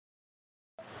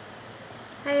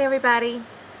Hey everybody,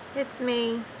 it's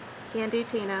me, Can-Do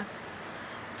Tina.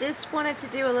 Just wanted to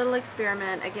do a little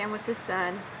experiment again with the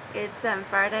sun. It's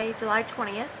Friday, July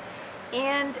 20th,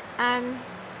 and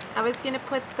I was going to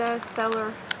put the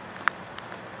solar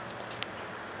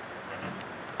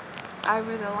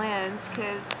over the lens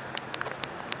because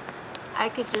I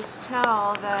could just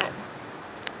tell that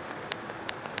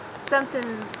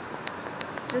something's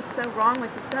just so wrong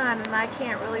with the sun, and I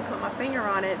can't really put my finger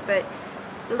on it, but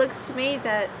it looks to me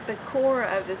that the core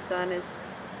of the sun is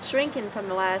shrinking from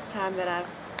the last time that I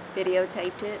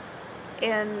videotaped it,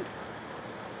 and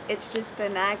it's just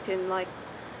been acting like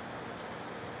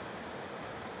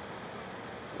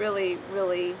really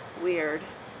weird.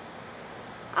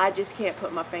 I just can't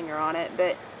put my finger on it,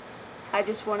 but I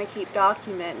just want to keep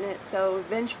documenting it, so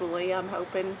eventually I'm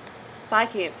hoping if I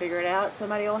can't figure it out,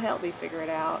 somebody will help me figure it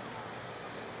out.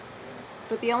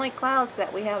 But the only clouds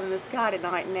that we have in the sky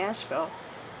tonight in Nashville,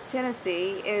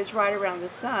 Tennessee, is right around the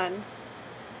sun.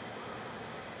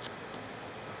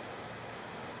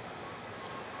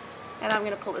 And I'm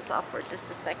going to pull this off for just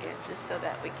a second, just so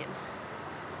that we can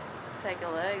take a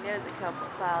look. There's a couple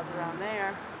of clouds around there.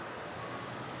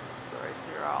 Of course,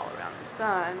 they're all around the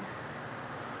sun.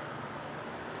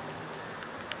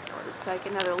 We'll just take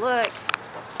another look.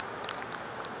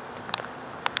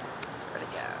 Where'd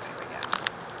it go? Here we go.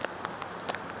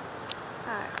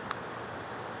 Alright.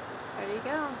 There you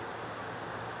go.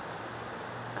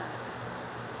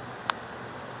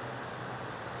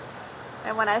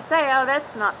 And when I say, oh,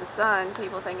 that's not the sun,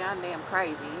 people think I'm damn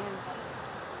crazy, and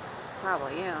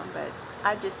probably am, but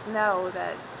I just know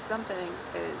that something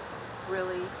is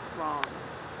really wrong.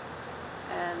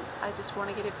 And I just want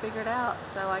to get it figured out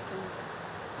so I can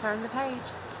turn the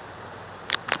page.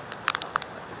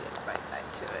 Let me get right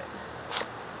back to it.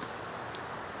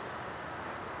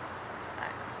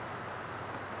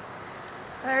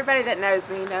 Well, everybody that knows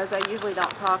me knows I usually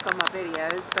don't talk on my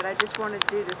videos, but I just wanted to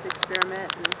do this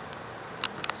experiment and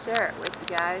share it with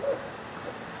you guys.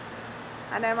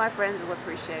 I know my friends will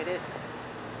appreciate it.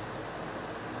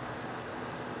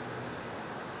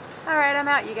 Alright, I'm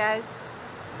out, you guys.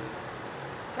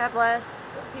 God bless.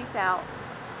 Peace out.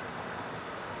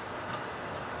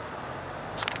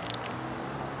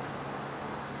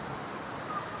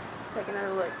 Let's take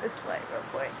another look this way real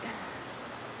quick.